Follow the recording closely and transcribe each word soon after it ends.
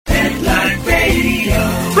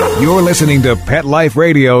You're listening to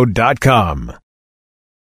PetLifeRadio.com.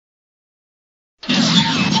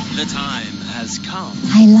 The time has come.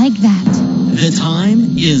 I like that. The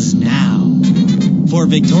time is now for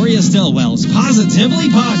Victoria Stilwell's Positively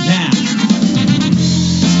Podcast.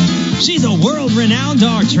 She's a world-renowned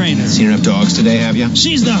dog trainer. Seen enough dogs today, have you?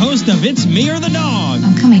 She's the host of It's Me or the Dog.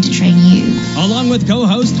 I'm coming to train you. Along with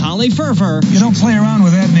co-host Holly Furfer. You don't play around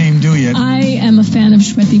with that name, do you? I am a fan of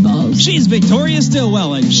sweaty balls. She's Victoria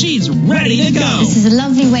Stilwell, and she's ready to go. This is a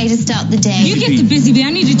lovely way to start the day. You get the busy bee. I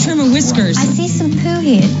need to trim her whiskers. I see some poo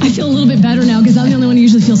here. I feel a little bit better now because I'm the only one who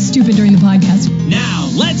usually feels stupid during the podcast. Now,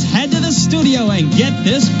 let's head to the studio and get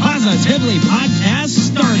this Positively Podcast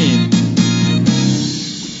started.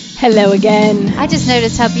 Hello again. I just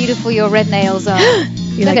noticed how beautiful your red nails are.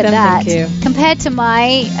 You Look like at them? that. Thank you. Compared to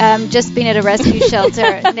my just being at a rescue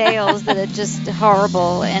shelter nails that are just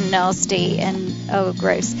horrible and nasty and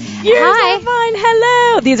gross. Yours Hi. are fine.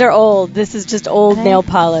 Hello. These are old. This is just old nail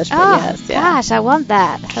polish. But Oh, yes, yeah. gosh, I want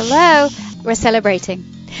that. Hello. We're celebrating.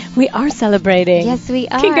 We are celebrating. Yes, we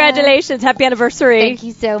are. Congratulations. Happy anniversary. Thank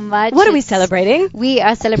you so much. What are we celebrating? We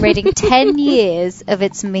are celebrating 10 years of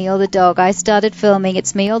It's Me or the Dog. I started filming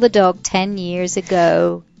It's Me or the Dog 10 years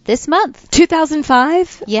ago this month.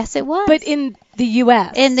 2005? Yes, it was. But in the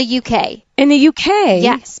U.S.? In the UK. In the U.K.?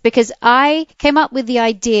 Yes, because I came up with the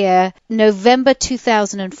idea November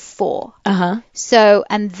 2004. Uh-huh. So,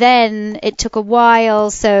 and then it took a while.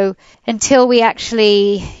 So until we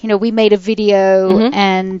actually, we made a video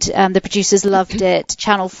and the producers loved it.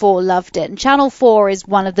 Channel 4 loved it. And Channel 4 is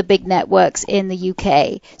one of the big networks in the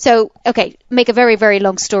UK. So, okay, make a very, very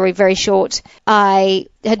long story very short. I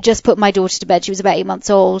had just put my daughter to bed. She was about 8 months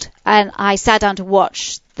old. And I sat down to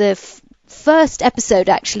watch the first episode,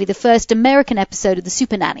 actually, the first American episode of The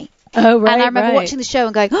Super Nanny. Oh, right, And I remember right. watching the show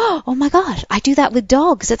and going, oh my God, I do that with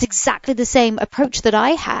dogs. That's exactly the same approach that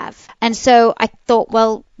I have. And so I thought,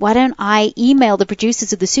 well, why don't I email the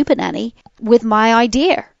producers of The Super Nanny with my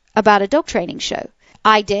idea about a dog training show?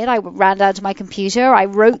 I did. I ran down to my computer. I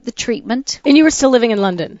wrote the treatment. And you were still living in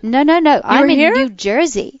London? No. I'm in here? New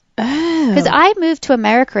Jersey. Oh. Because I moved to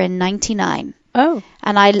America in 1999. Oh.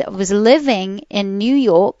 And I was living in New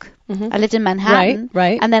York. I lived in Manhattan.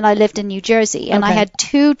 Right. And then I lived in New Jersey. And I Okay. had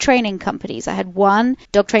two training companies. I had one,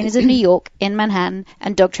 Dog Trainers of New York in Manhattan,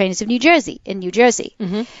 and Dog Trainers of New Jersey in New Jersey.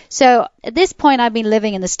 So at this point, I've been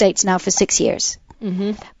living in the States now for 6 years.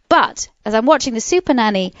 But as I'm watching The Super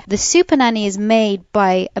Nanny is made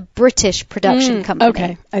by a British production company.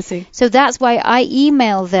 Okay, I see. So that's why I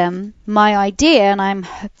email them my idea, and I'm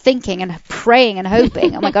thinking and praying and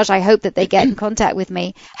hoping, oh my gosh, I hope that they get in contact with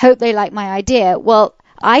me. Hope they like my idea. Well,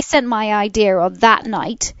 I sent my idea on that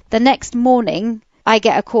night. The next morning, I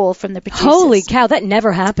get a call from the producers. Holy cow, that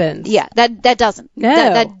never happens. Yeah, that doesn't. No.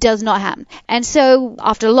 That does not happen. And so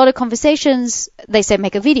after a lot of conversations, they said,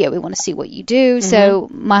 make a video. We want to see what you do. So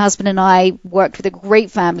my husband and I worked with a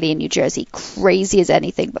great family in New Jersey, crazy as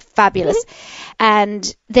anything, but fabulous.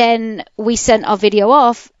 And then we sent our video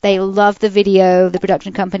off. They loved the video, the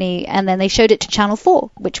production company, and then they showed it to Channel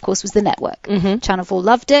 4, which of course was the network. Channel 4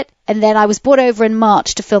 loved it. And then I was brought over in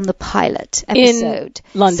March to film the pilot episode.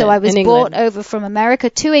 In London, So I was in brought England. over from America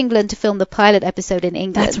to England to film the pilot episode in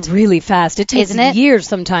England. That's really fast. It takes Isn't it? years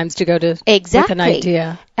sometimes to go to Exactly. with an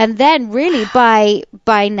idea. And then really by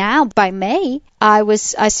May, I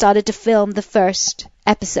started to film the first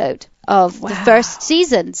episode of the first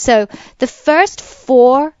season. So the first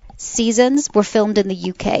 4 seasons were filmed in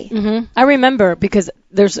the UK. I remember because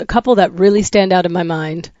there's a couple that really stand out in my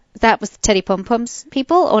mind. That was the Teddy Pom Poms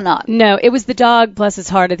people or not? No, it was the dog, bless his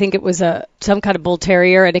heart. I think it was some kind of bull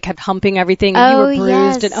terrier, and it kept humping everything, and you were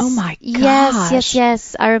bruised. Yes. And oh my gosh.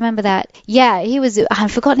 Yes. I remember that. Yeah, he was.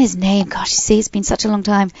 I've forgotten his name. Gosh, you see, it's been such a long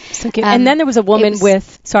time. And then there was a woman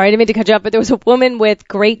with, sorry, I didn't mean to cut you off, but there was a woman with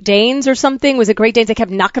Great Danes or something. Was it Great Danes? They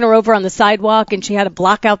kept knocking her over on the sidewalk, and she had to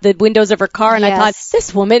block out the windows of her car. And I thought,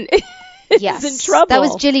 this woman is in trouble. That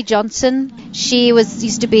was Jilly Johnson. She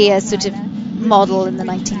used to be a sort of model in the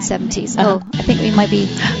 1970s. Oh, I think we might be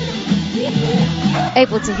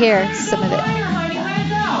able to hear some of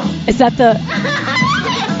it. Is that the...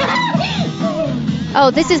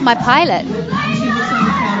 Oh, this is my pilot.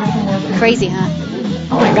 Crazy, huh?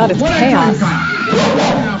 Oh my God, it's chaos.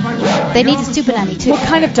 They need a Super Nanny too. What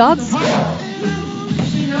kind of dogs?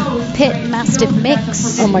 Pit Mastiff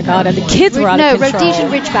mix. Oh my God, and the kids were out of control.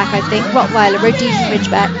 Rhodesian Ridgeback, I think. Rottweiler, Rhodesian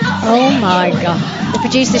Ridgeback. Oh my God. The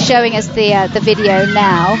producer's showing us the video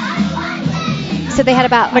now. So they had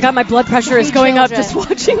about... Oh my God, my blood pressure is going up children. just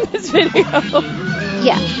watching this video.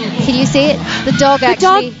 Yeah. Can you see it? The dog The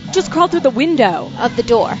dog just crawled through the window. of the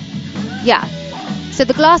door. Yeah. So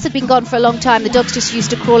the glass had been gone for a long time. The dog's just used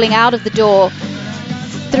to crawling out of the door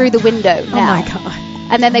through the window now. Oh, my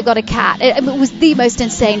God. And then they've got a cat. It was the most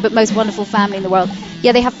insane but most wonderful family in the world.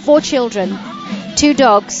 Yeah, they have 4 children, 2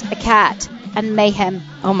 dogs, a cat, and mayhem.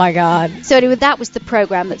 Oh, my God. So anyway, that was the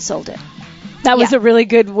program that sold it. That was a really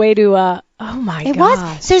good way to, oh, my God. It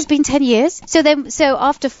was. So it's been 10 years. So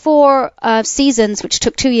after 4 seasons, which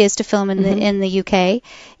took 2 years to film in the UK,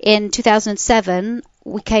 in 2007,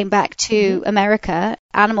 we came back to America.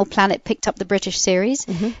 Animal Planet picked up the British series,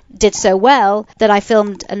 did so well that I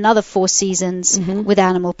filmed another 4 seasons with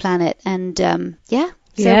Animal Planet. And,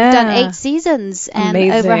 So we've done 8 seasons and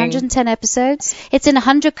over 110 episodes. It's in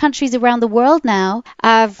 100 countries around the world now.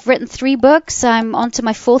 I've written 3 books. I'm on to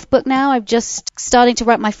my 4th book now. I'm just starting to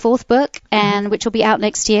write my 4th book, and which will be out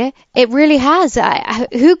next year. It really has. I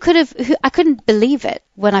couldn't believe it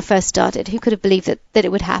when I first started. Who could have believed that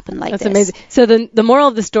it would happen like this? That's amazing. So the moral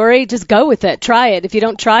of the story, just go with it. Try it. If you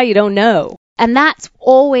don't try, you don't know. And that's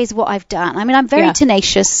always what I've done. I mean, I'm very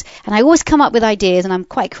tenacious, and I always come up with ideas, and I'm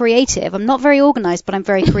quite creative. I'm not very organized, but I'm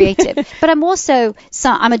very creative. But I'm also,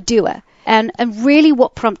 I'm a doer. And really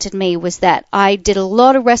what prompted me was that I did a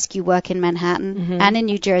lot of rescue work in Manhattan and in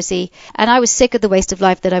New Jersey, and I was sick of the waste of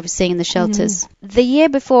life that I was seeing in the shelters. The year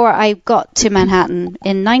before I got to Manhattan,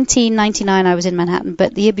 in 1999 I was in Manhattan,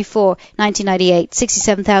 but the year before, 1998,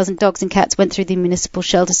 67,000 dogs and cats went through the municipal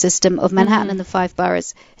shelter system of Manhattan and the 5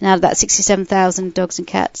 boroughs. And out of that 67,000 dogs and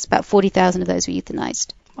cats, about 40,000 of those were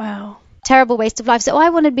euthanized. Wow. Terrible waste of life. So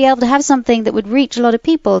I wanted to be able to have something that would reach a lot of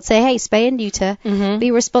people. Say, hey, spay and neuter, be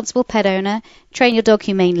a responsible pet owner, train your dog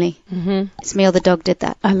humanely. Smeel the dog did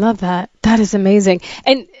that. I love that. That is amazing.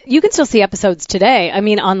 And you can still see episodes today. I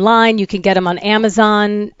mean, online, you can get them on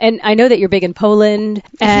Amazon. And I know that you're big in Poland.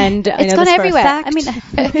 And I it's know gone this everywhere. For a fact.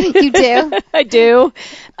 I mean, you do. I do.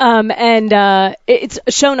 And it's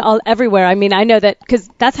shown all everywhere. I mean, I know that because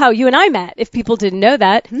that's how you and I met. If people didn't know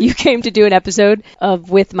that, you came to do an episode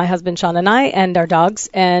with my husband, Sean, and I, and our dogs.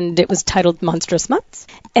 And it was titled Monstrous Mutts.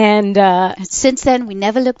 And since then, we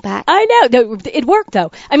never look back. I know. It worked,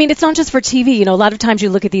 though. I mean, it's not just for TV. You know, a lot of times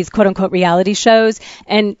you look at these quote-unquote reality shows,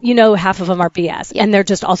 and, you know, half of them are BS, and they're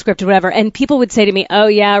just all scripted, whatever. And people would say to me, oh,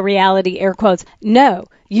 yeah, reality, air quotes. No.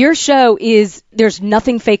 Your show there's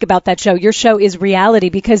nothing fake about that show. Your show is reality,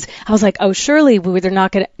 because I was like, oh, surely they're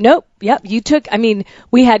not going to, nope, yep,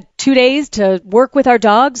 we had 2 days to work with our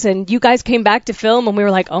dogs, and you guys came back to film, and we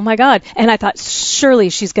were like, oh my God. And I thought, surely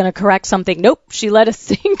she's going to correct something. Nope, she let us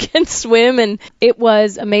sink and swim, and it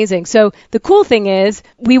was amazing. So the cool thing is,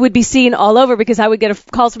 we would be seen all over, because I would get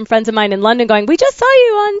calls from friends of mine in London going, we just saw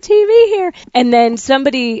you on TV here. And then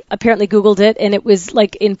somebody apparently Googled it, and it was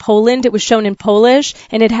like in Poland, it was shown in Polish,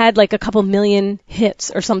 and it had like a couple million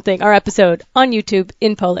hits or something, our episode on YouTube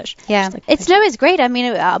in Polish. Yeah, it's great. I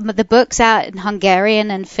mean, the book's out in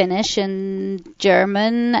Hungarian and Finnish and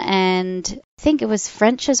German, and I think it was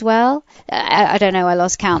French as well. I don't know, I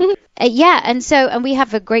lost count. And we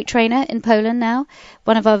have a great trainer in Poland now.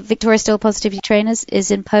 One of our Victoria Still Positivity trainers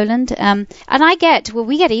is in Poland. And we get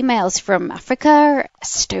emails from Africa,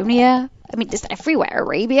 Estonia, I mean, just everywhere,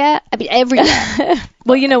 Arabia, I mean, everywhere.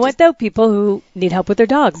 Well, you know what, though? People who need help with their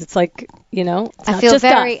dogs. It's like, you know, it's not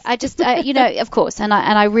just us. You know, of course, and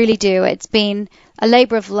I really do. It's been a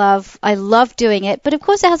labor of love. I love doing it, but of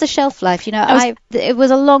course it has a shelf life. You know, it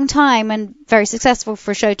was a long time and very successful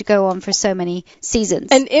for a show to go on for so many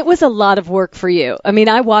seasons. And it was a lot of work for you. I mean,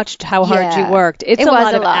 I watched how hard you worked. It was a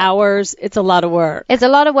lot of hours. It's a lot of work. It's a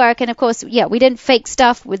lot of work, and of course, we didn't fake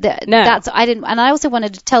stuff with it. No. And I also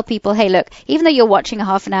wanted to tell people, hey, look, even though you're watching a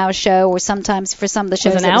half an hour show, or sometimes for some of the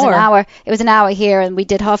shows it was an hour here, and we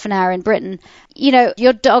did half an hour in Britain. You know,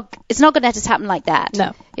 your dog, it's not going to just happen like that. No.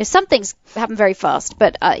 You know, some things happen very fast,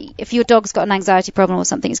 but if your dog's got an anxiety problem or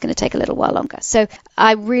something, it's going to take a little while longer. So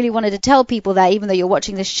I really wanted to tell people that even though you're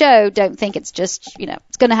watching the show, don't think it's just, you know,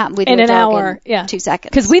 it's going to happen with your dog hour, in 2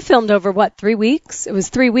 seconds. Because we filmed over, 3 weeks? It was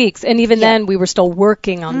 3 weeks. And even then, we were still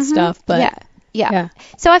working on stuff. But Yeah.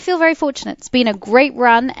 So I feel very fortunate. It's been a great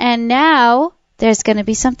run, and now there's going to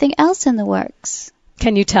be something else in the works.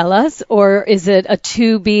 Can you tell us, or is it a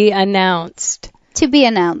to be announced? To be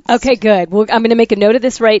announced. Okay, good. Well, I'm going to make a note of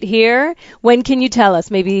this right here. When can you tell us?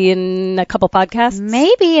 Maybe in a couple podcasts?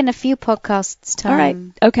 Maybe in a few podcasts' time. All right.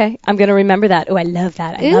 Okay. I'm going to remember that. Oh, I love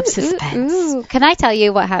that. I love suspense. Can I tell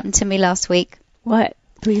you what happened to me last week? What?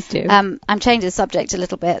 Please do. I'm changing the subject a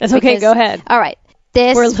little bit. That's okay. Go ahead. All right.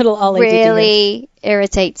 This We're a little all really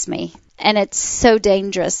irritates me, and it's so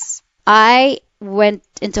dangerous. I went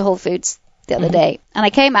into Whole Foods the other day, and I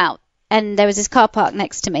came out, and there was this car park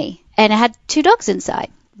next to me, and it had 2 dogs inside.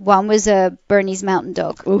 One was a Bernese Mountain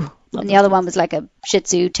Dog, and the other one was like a Shih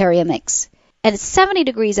Tzu Terrier mix. and it's 70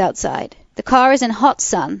 degrees outside. The car is in hot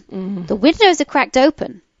sun. Mm-hmm. The windows are cracked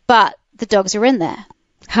open, but the dogs are in there.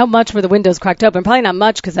 How much were the windows cracked open? Probably not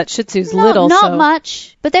much because that Shih Tzu's little. Not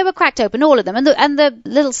much, but they were cracked open, all of them. And the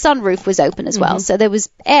little sunroof was open as well, so there was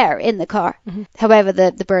air in the car. Mm-hmm. However,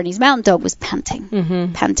 the Bernese Mountain Dog was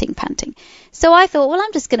panting. So I thought, well,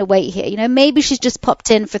 I'm just going to wait here. You know, maybe she's just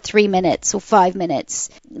popped in for 3 minutes or 5 minutes.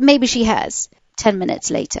 Maybe she has. 10 minutes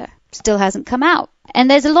later, still hasn't come out. And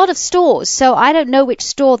there's a lot of stores, so I don't know which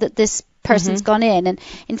store that this person's gone in. And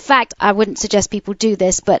in fact, I wouldn't suggest people do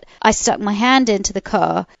this, but I stuck my hand into the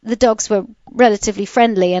car. The dogs were relatively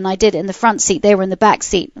friendly, and I did it in the front seat. They were in the back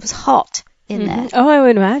seat. It was hot in there. Oh, I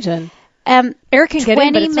would imagine. Air can get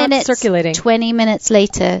in, but it's not circulating. 20 minutes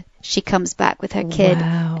later, she comes back with her kid.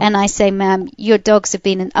 Wow. And I say, ma'am, your dogs have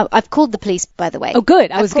been in... I've called the police, by the way. Oh,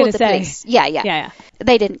 good. I was going to say. Police. Yeah.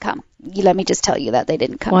 They didn't come. Let me just tell you that they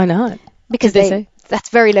didn't come. Why not? Because that's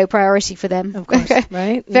very low priority for them. Of course,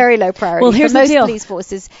 right? Very low priority. Well, here's for most the deal. Police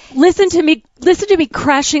forces. Listen to me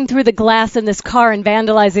crashing through the glass in this car and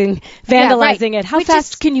vandalizing it. How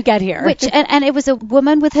fast can you get here? And it was a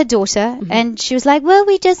woman with her daughter, and she was like, well,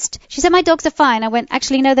 she said, my dogs are fine. I went,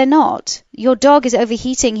 actually, no, they're not. Your dog is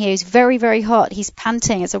overheating here. He's very, very hot. He's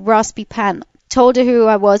panting. It's a raspy pant. Told her who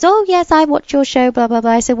I was. Oh, yes, I watch your show, blah, blah,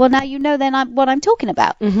 blah. I said, well, now you know then what I'm talking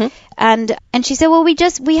about. Mm-hmm. And she said, well,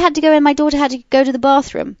 we had to go in. My daughter had to go to the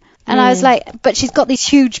bathroom. And I was like, but she's got these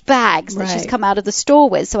huge bags that she's come out of the store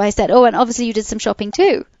with. So I said, oh, and obviously you did some shopping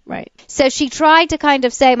too. Right. So she tried to kind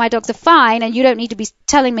of say, my dogs are fine and you don't need to be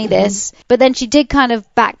telling me this. But then she did kind of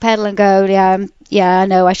backpedal and go, yeah,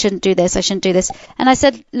 no, I shouldn't do this. And I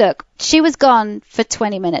said, look, she was gone for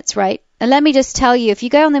 20 minutes, right? And let me just tell you, if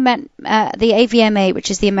you go on the AVMA,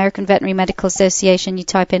 which is the American Veterinary Medical Association, you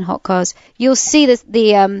type in hot cars, you'll see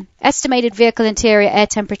the estimated vehicle interior air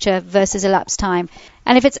temperature versus elapsed time.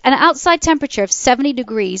 And if it's an outside temperature of 70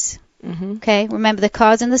 degrees, okay, remember the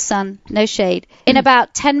car's in the sun, no shade. In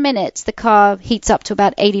about 10 minutes, the car heats up to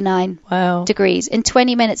about 89 degrees. In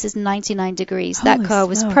 20 minutes, it's 99 degrees. That car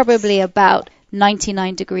was probably about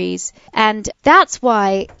 99 degrees. And that's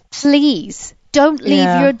why, please, don't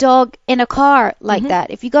leave your dog in a car like that.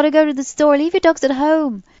 If you got to go to the store, leave your dogs at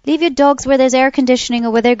home. Leave your dogs where there's air conditioning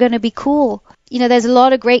or where they're going to be cool. You know, there's a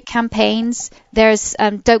lot of great campaigns. There's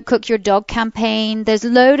Don't Cook Your Dog campaign. There's a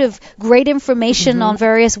load of great information on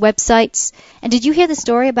various websites. And did you hear the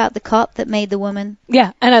story about the cop that made the woman?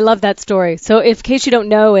 Yeah, and I love that story. So in case you don't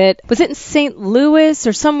know it, was it in St. Louis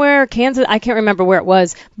or somewhere, Kansas? I can't remember where it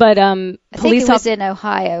was. But I think it was in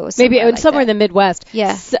Ohio or somewhere. Maybe somewhere in the Midwest.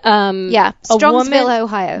 Yeah. Strongsville,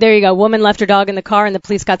 Ohio. There you go. A woman left her dog in the car and the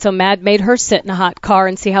police got so mad, made her sit in a hot car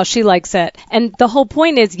and see how she likes it. And the whole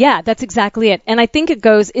point is, that's exactly it. And I think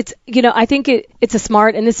I think it's a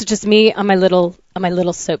smart, and this is just me on my little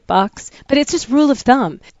soapbox, but it's just rule of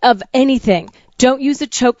thumb of anything. Don't use a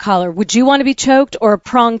choke collar. Would you want to be choked or a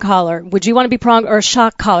prong collar? Would you want to be pronged or a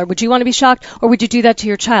shock collar? Would you want to be shocked or would you do that to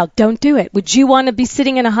your child? Don't do it. Would you want to be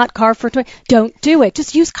sitting in a hot car for 20? Don't do it.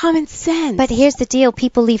 Just use common sense. But here's the deal.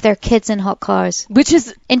 People leave their kids in hot cars. Which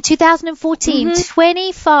is... In 2014,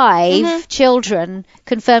 25 children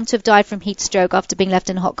confirmed to have died from heat stroke after being left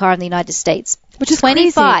in a hot car in the United States. Which is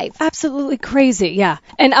 25. Crazy. Absolutely crazy, yeah.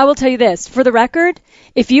 And I will tell you this, for the record,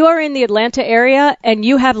 if you are in the Atlanta area and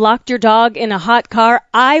you have locked your dog in a hot car,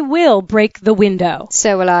 I will break the window.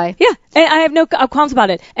 So will I. Yeah, and I have no qualms about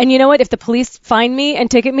it. And you know what? If the police find me and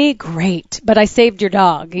ticket me, great. But I saved your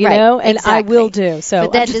dog, you know? And exactly. I will do. So.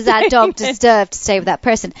 But then does that dog deserve to stay with that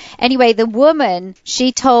person? Anyway, the woman,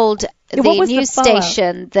 she told the news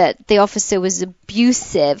station that the officer was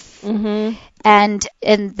abusive and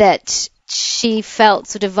that she felt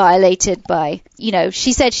sort of violated by,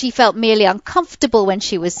 she said she felt merely uncomfortable when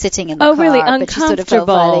she was sitting in the car. Oh, really? Uncomfortable. But she sort of felt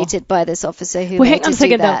violated by this officer who hang on a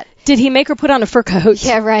second, though. Did he make her put on a fur coat?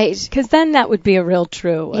 Yeah, right. Because then that would be a real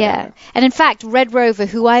true. Whatever. Yeah. And in fact, Red Rover,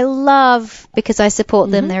 who I love because I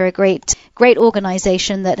support them, they're a great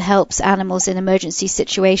organization that helps animals in emergency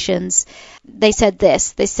situations. They said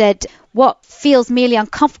this. They said, what feels merely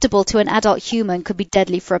uncomfortable to an adult human could be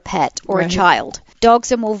deadly for a pet or a child.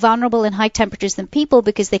 Dogs are more vulnerable in high temperatures than people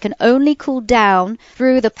because they can only cool down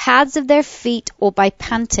through the pads of their feet or by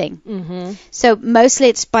panting. So mostly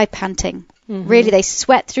it's by panting. Really, they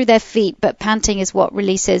sweat through their feet, but panting is what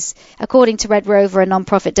releases, according to Red Rover, a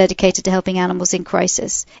non-profit dedicated to helping animals in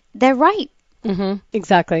crisis. They're right.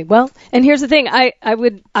 Exactly. Well, and here's the thing. I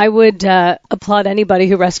would applaud anybody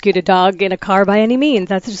who rescued a dog in a car by any means.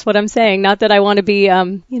 That's just what I'm saying. Not that I want to be,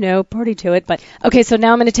 party to it. But okay, so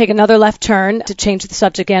now I'm going to take another left turn to change the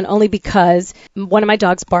subject again, only because one of my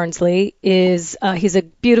dogs, Barnsley, he's a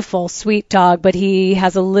beautiful, sweet dog, but he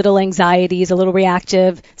has a little anxiety. He's a little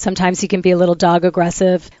reactive. Sometimes he can be a little dog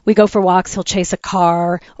aggressive. We go for walks. He'll chase a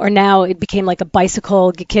car. Or now it became like a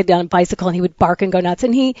kid on a bicycle, and he would bark and go nuts.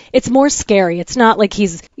 And it's more scary. It's not like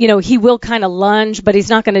he's, he will kind of lunge, but he's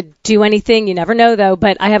not going to do anything. You never know, though.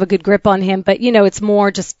 But I have a good grip on him. But, it's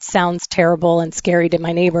more just sounds terrible and scary to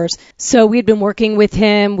my neighbors. So we'd been working with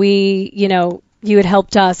him. You had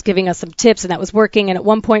helped us, giving us some tips, and that was working. And at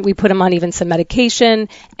one point, we put him on even some medication,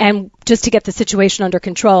 and just to get the situation under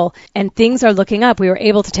control. And things are looking up. We were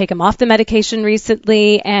able to take him off the medication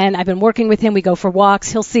recently, and I've been working with him. We go for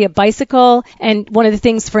walks. He'll see a bicycle, and one of the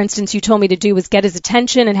things, for instance, you told me to do was get his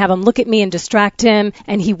attention and have him look at me and distract him,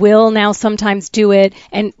 and he will now sometimes do it.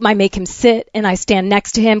 And I make him sit, and I stand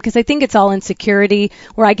next to him, because I think it's all insecurity,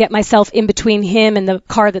 where I get myself in between him and the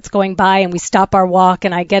car that's going by, and we stop our walk,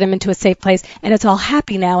 and I get him into a safe place. And it's all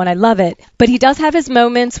happy now, and I love it. But he does have his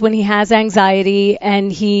moments when he has anxiety, and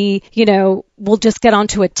he, will just get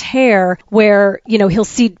onto a tear where, he'll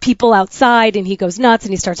see people outside and he goes nuts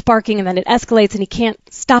and he starts barking, and then it escalates and he can't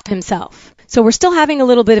stop himself. So we're still having a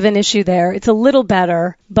little bit of an issue there. It's a little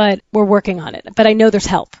better, but we're working on it. But I know there's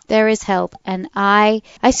help. There is help. And I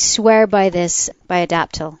swear by this, by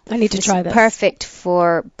Adaptil. I need to try this. Perfect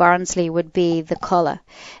for Barnsley would be the collar.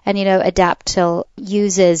 And, Adaptil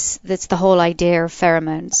that's the whole idea of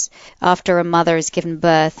pheromones. After a mother is given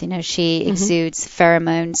birth, she exudes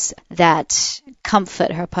pheromones that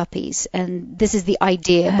comfort her puppies. And this is the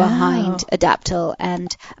idea behind Adaptil.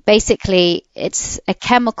 And basically, it's a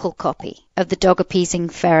chemical copy of the dog-appeasing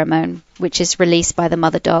pheromone, which is released by the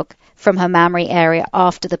mother dog from her mammary area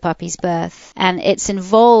after the puppy's birth. And it's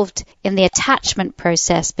involved in the attachment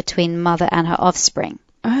process between mother and her offspring.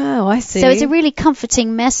 Oh, I see. So it's a really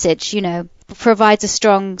comforting message, provides a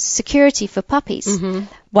strong security for puppies. Mm-hmm.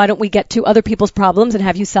 Why don't we get to other people's problems and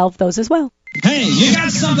have you solve those as well? Hey, you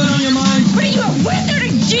got something on your mind? What are you, a wizard,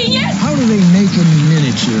 a genius? How do they make them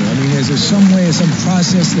miniature? I mean, is there some way, some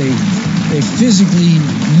process they physically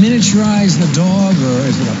miniaturize the dog, or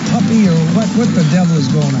is it a puppy, or what the devil is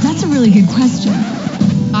going on? That's a really good question.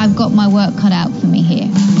 I've got my work cut out for me here.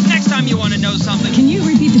 Next time you want to know something, can you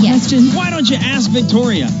repeat the question? Why don't you ask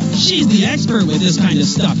Victoria? She's the expert with this kind of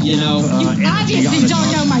stuff, You obviously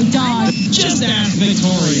don't know my dog. Just ask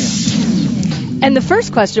Victoria. And the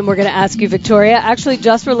first question we're going to ask you, Victoria, actually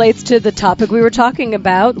just relates to the topic we were talking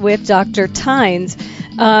about with Dr. Tynes.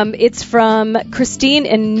 It's from Christine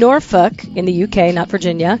in Norfolk in the UK, not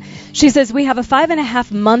Virginia. She says, we have a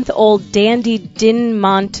 5.5-month-old Dandy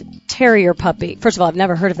Dinmont Terrier puppy. First of all, I've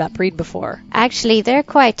never heard of that breed before. Actually, they're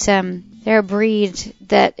quite, they're a breed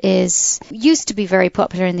that used to be very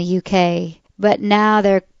popular in the UK, but now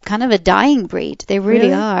they're kind of a dying breed. They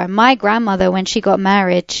really are. My grandmother, when she got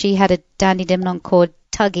married, she had a Dandy Dinmont called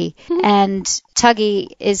Tuggy. And Tuggy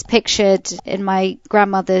is pictured in my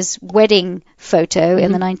grandmother's wedding photo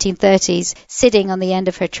in the 1930s, sitting on the end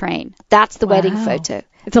of her train. That's the wedding photo.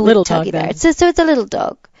 It's a little dog there. So it's a little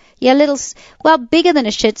dog. Yeah, bigger than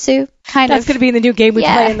a Shih Tzu, That's going to be in the new game we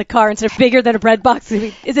play in the car. Instead of bigger than a bread box,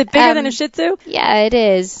 is it bigger than a Shih Tzu? Yeah, it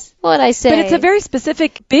is. What'd I say? But it's a very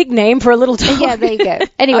specific big name for a little dog. Yeah, there you go.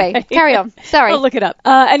 Anyway, carry on. Sorry. I'll look it up.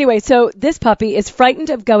 Anyway, so this puppy is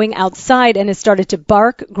frightened of going outside and has started to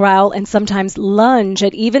bark, growl, and sometimes lunge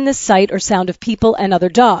at even the sight or sound of people and other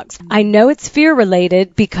dogs. I know it's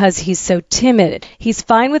fear-related because he's so timid. He's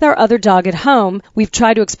fine with our other dog at home. We've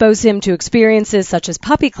tried to expose him to experiences such as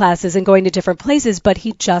puppy classes and going to different places, but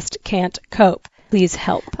he just can't cope. Please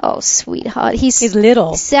help. Oh, sweetheart. He's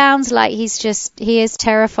little. Sounds like he is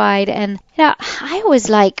terrified. And, I always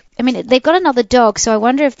they've got another dog, so I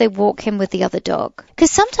wonder if they walk him with the other dog.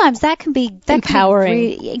 Because sometimes that can be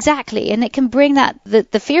empowering. Exactly. And it can bring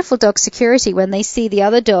the fearful dog security when they see the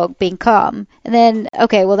other dog being calm. And then,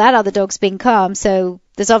 that other dog's being calm, so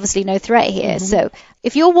there's obviously no threat here. Mm-hmm. So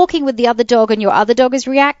if you're walking with the other dog and your other dog is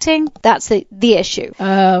reacting, that's the issue.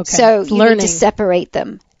 Oh, okay. So you need to separate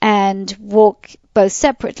them and walk both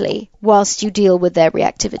separately whilst you deal with their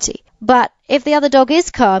reactivity. But if the other dog is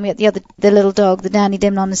calm, yet the little dog, the Dandy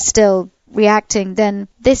Dinmont, is still reacting, then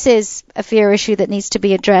this is a fear issue that needs to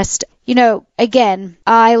be addressed. Again,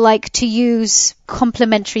 I like to use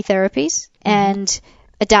complementary therapies, and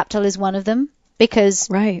Adaptil is one of them because,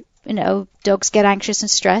 dogs get anxious and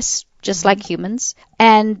stressed, just like humans,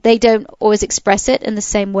 and they don't always express it in the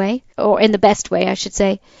same way, or in the best way, I should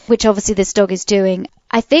say, which obviously this dog is doing.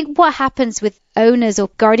 I think what happens with owners or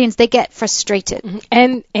guardians, they get frustrated. Mm-hmm.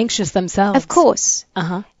 And anxious themselves. Of course.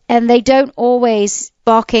 Uh-huh. And they don't always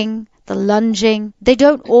barking, the lunging, they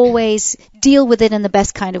don't always deal with it in the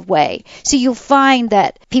best kind of way. So you'll find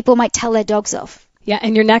that people might tell their dogs off. Yeah,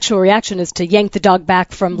 and your natural reaction is to yank the dog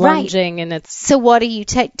back from lunging, and it's... So what are you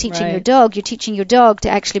teaching your dog? You're teaching your dog to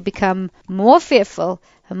actually become more fearful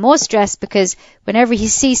and more stressed, because whenever he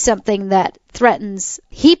sees something that threatens,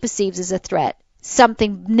 he perceives as a threat,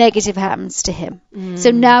 something negative happens to him.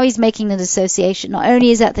 So now he's making an association. Not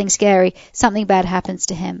only is that thing scary, something bad happens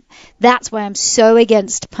to him. That's why I'm so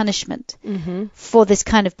against punishment for this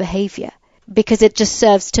kind of behavior, because it just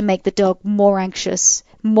serves to make the dog more anxious,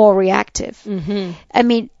 more reactive. I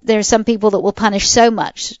mean, there are some people that will punish so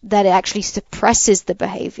much that it actually suppresses the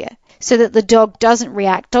behavior, so that the dog doesn't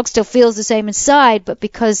react. Dog still feels the same inside, but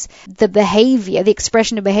because the behavior, the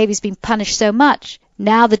expression of behavior, is being punished so much,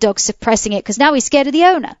 now the dog's suppressing it, because now he's scared of the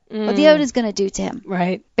owner, what the owner's going to do to him.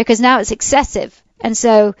 Right. Because now it's excessive. And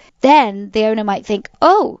so then the owner might think,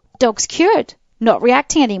 oh, dog's cured, not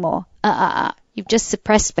reacting anymore. You've just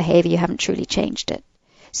suppressed behavior, you haven't truly changed it.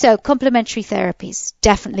 So complementary therapies,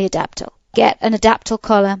 definitely Adaptil. Get an Adaptil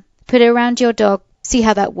collar, put it around your dog, see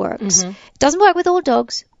how that works. It doesn't work with all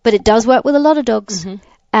dogs, but it does work with a lot of dogs.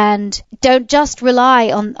 And don't just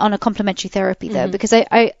rely on a complementary therapy, though, because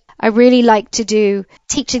I really like to do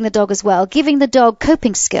teaching the dog as well, giving the dog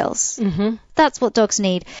coping skills. That's what dogs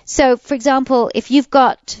need. So, for example, if you've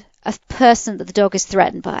got a person that the dog is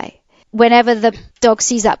threatened by, whenever the dog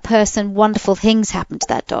sees that person, wonderful things happen to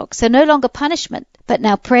that dog. So no longer punishment, but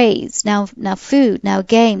now praise, now food, now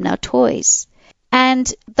game, now toys.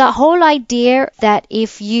 And the whole idea that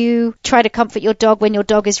if you try to comfort your dog when your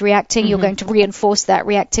dog is reacting, you're going to reinforce that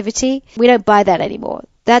reactivity, we don't buy that anymore.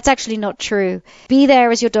 That's actually not true. Be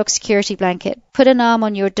there as your dog's security blanket. Put an arm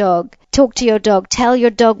on your dog. Talk to your dog. Tell your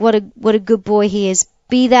dog what a good boy he is.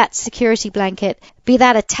 Be that security blanket. Be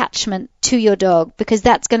that attachment to your dog, because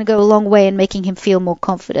that's going to go a long way in making him feel more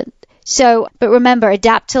confident. So, but remember,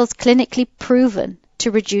 Adaptil is clinically proven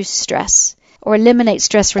to reduce stress or eliminate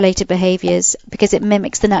stress-related behaviors, because it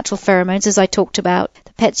mimics the natural pheromones, as I talked about,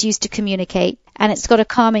 the pets use to communicate, and it's got a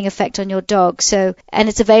calming effect on your dog. So, and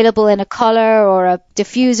it's available in a collar or a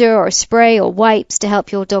diffuser or a spray or wipes to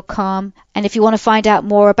help your dog calm. And if you want to find out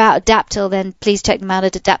more about Adaptil, then please check them out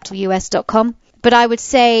at adaptilus.com. But I would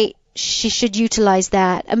say she should utilize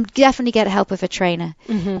that and definitely get help with a trainer.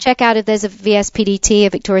 Check out if there's a VSPDT, a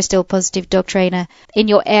Victoria Still Positive Dog Trainer, in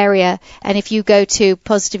your area. And if you go to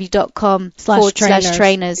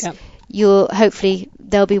positively.com/trainers, you'll hopefully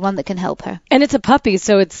there'll be one that can help her. And it's a puppy,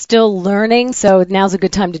 so it's still learning. So now's a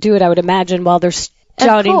good time to do it, I would imagine, while they're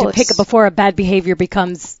starting to pick up before a bad behavior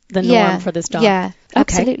becomes the norm for this dog. Yeah,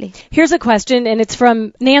 absolutely. Here's a question, and it's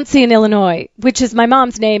from Nancy in Illinois, which is my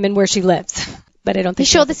mom's name and where she lives. But I don't think.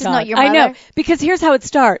 You sure this is not your mother? I know, because here's how it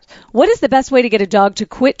starts. What is the best way to get a dog to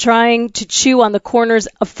quit trying to chew on the corners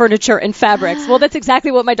of furniture and fabrics? Well, that's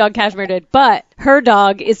exactly what my dog Kashmir did. But her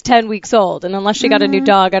dog is 10 weeks old, and unless she got a new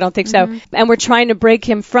dog, I don't think so. And we're trying to break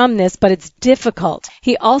him from this, but it's difficult.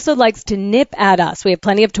 He also likes to nip at us. We have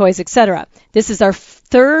plenty of toys, etc. This is our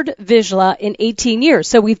third Vizsla in 18 years.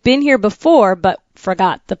 So we've been here before, but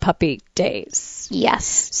forgot the puppy days.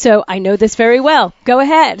 Yes. So I know this very well. Go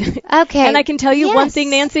ahead. Okay. And I can tell you one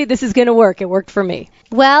thing, Nancy, this is going to work. It worked for me.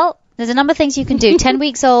 Well, there's a number of things you can do. 10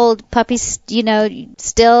 weeks old, puppies,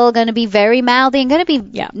 still going to be very mouthy and going to be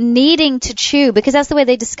needing to chew, because that's the way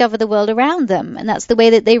they discover the world around them. And that's the way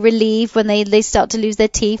that they relieve when they start to lose their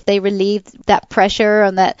teeth. They relieve that pressure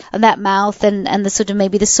on that mouth and the sort of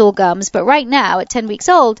maybe the sore gums. But right now, at 10 weeks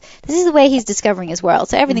old, this is the way he's discovering his world.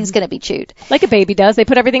 So everything's going to be chewed. Like a baby does. They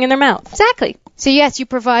put everything in their mouth. Exactly. So yes, you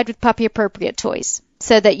provide with puppy-appropriate toys,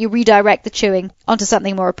 so that you redirect the chewing onto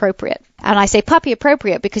something more appropriate. And I say puppy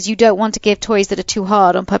appropriate because you don't want to give toys that are too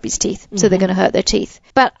hard on puppies' teeth, so they're going to hurt their teeth.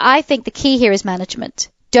 But I think the key here is management.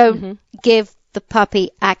 Don't give the puppy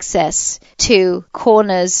access to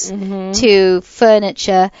corners, to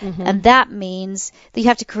furniture, and that means that you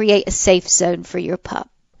have to create a safe zone for your pup.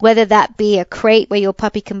 Whether that be a crate where your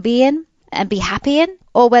puppy can be in and be happy in,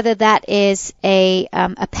 or whether that is a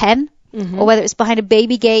pen, or whether it's behind a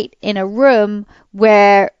baby gate in a room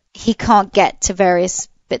where he can't get to various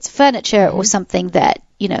bits of furniture or something that,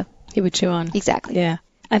 he would chew on. Exactly. Yeah.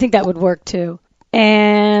 I think that would work too.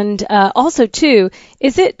 And also too,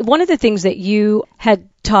 is it one of the things that you had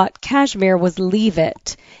taught Kashmir was leave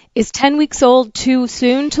it? Is 10 weeks old too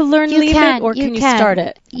soon to learn leave it, or can you start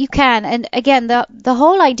it? You can. And again, the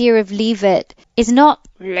whole idea of leave it is not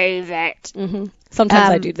leave it. Sometimes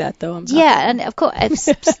I do that, though. Yeah, and of course,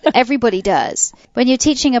 everybody does. When you're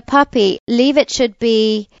teaching a puppy, leave it should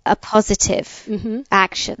be a positive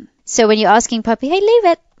action. So when you're asking puppy, hey,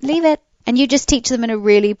 leave it. And you just teach them in a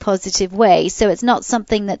really positive way. So it's not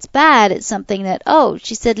something that's bad. It's something that, oh,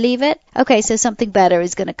 she said leave it. Okay, so something better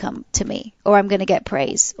is going to come to me. Or I'm going to get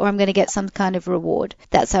praise. Or I'm going to get some kind of reward.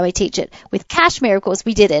 That's how I teach it. With Kashmir, of course,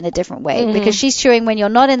 we did it in a different way. Because she's chewing when you're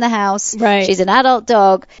not in the house. Right. She's an adult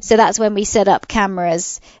dog. So that's when we set up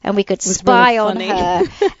cameras. And we could spy on her.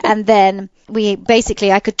 And then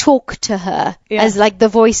I could talk to her as like the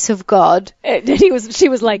voice of God. She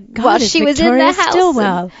was like, God, well, she was in the house.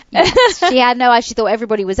 Stillwell. She had no idea. She thought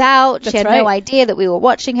everybody was out. She had no idea that we were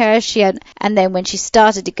watching her. And then when she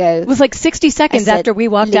started to go, it was like 60 seconds after we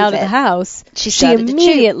walked out of the house. She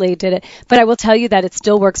immediately did it. But I will tell you that it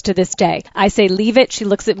still works to this day. I say leave it. She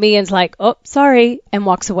looks at me and is like, oh, sorry, and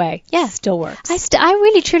walks away. Yeah, still works. I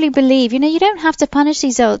really truly believe. You don't have to punish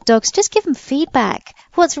these old dogs. Just give them feedback.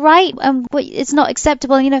 What's right and what it's not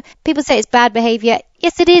acceptable. People say it's bad behavior.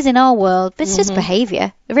 Yes, it is in our world, but it's just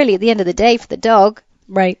behavior. Really, at the end of the day, for the dog.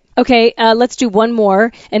 Right. Okay, let's do one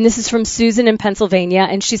more. And this is from Susan in Pennsylvania.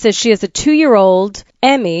 And she says she has a 2-year-old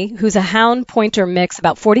Emmy, who's a hound pointer mix,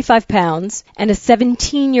 about 45 pounds, and a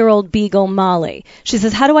 17-year-old beagle Molly. She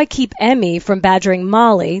says, how do I keep Emmy from badgering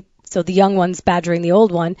Molly, so the young one's badgering the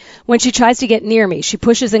old one, when she tries to get near me? She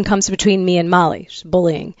pushes and comes between me and Molly. She's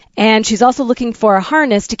bullying. And she's also looking for a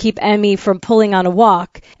harness to keep Emmy from pulling on a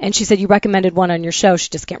walk. And she said you recommended one on your show. She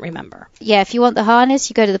just can't remember. Yeah, if you want the harness,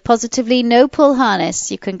 you go to the Positively No Pull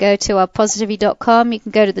harness. You can go to our positively.com. You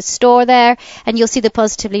can go to the store there, and you'll see the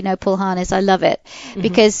Positively No Pull harness. I love it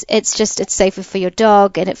because it's safer for your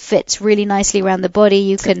dog, and it fits really nicely around the body.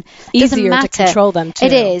 You can easier to control them too.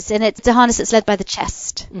 It is, and it's a harness that's led by the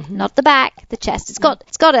chest. Not the back, the chest. It's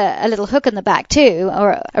got a little hook in the back too,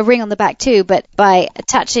 or a ring on the back too, but by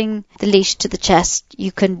attaching the leash to the chest,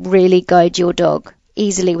 you can really guide your dog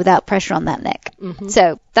easily without pressure on that neck.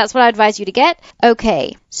 So that's what I advise you to get.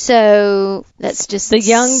 Okay, so let's just the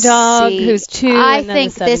young dog who's 2. I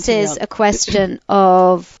think this is a question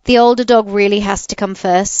of the older dog really has to come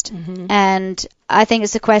first, and I think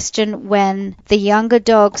it's a question when the younger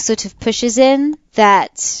dog sort of pushes in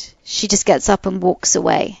that she just gets up and walks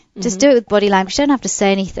away. Just do it with body language. You don't have to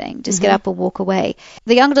say anything. Just get up and walk away.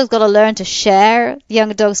 The younger dog's got to learn to share. The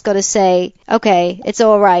younger dog's got to say, okay, it's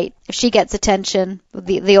all right. If she gets attention,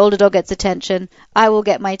 the older dog gets attention, I will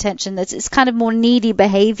get my attention. It's kind of more needy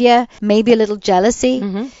behavior, maybe a little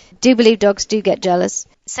jealousy. Do believe dogs do get jealous.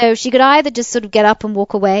 So she could either just sort of get up and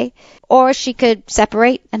walk away, or she could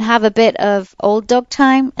separate and have a bit of old dog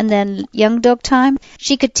time and then young dog time.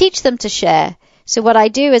 She could teach them to share. So what I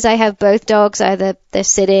do is I have both dogs, either they're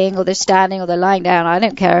sitting or they're standing or they're lying down. I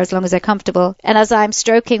don't care as long as they're comfortable. And as I'm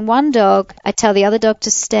stroking one dog, I tell the other dog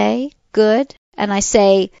to stay. Good. And I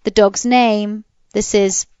say the dog's name. This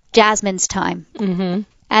is Jasmine's time. And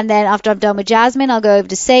then after I'm done with Jasmine, I'll go over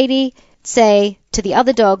to Sadie, say to the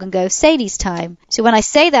other dog and go, Sadie's time. So when I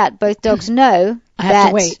say that, both dogs know I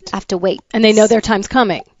have to wait. And they know their time's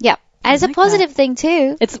coming. Yeah. And it's a positive thing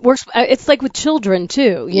too. It works. It's like with children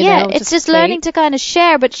too. You know, it's just learning to kind of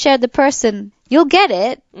share, but share the person. You'll get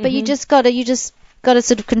it, but you just gotta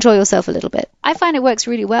sort of control yourself a little bit. I find it works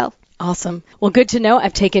really well. Awesome. Well, good to know.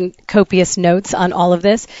 I've taken copious notes on all of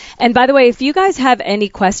this. And by the way, if you guys have any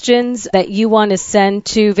questions that you want to send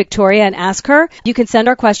to Victoria and ask her, you can send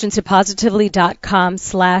our questions to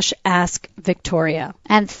positively.com/askvictoria.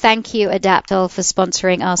 And thank you, Adaptal, for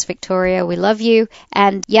sponsoring Ask Victoria. We love you.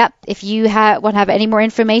 And if you want to have any more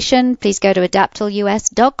information, please go to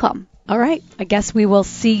adaptalus.com. All right. I guess we will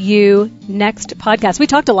see you next podcast. We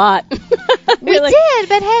talked a lot. We did,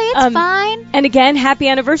 but hey, it's fine. And again, happy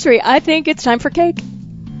anniversary. I think it's time for cake.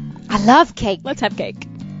 I love cake. Let's have cake.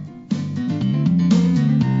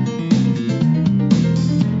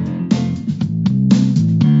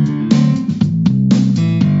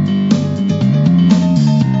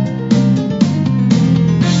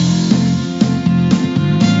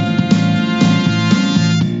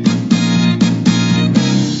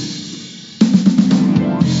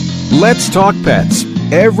 Let's Talk Pets,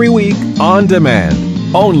 every week on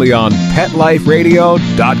demand, only on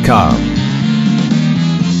PetLifeRadio.com.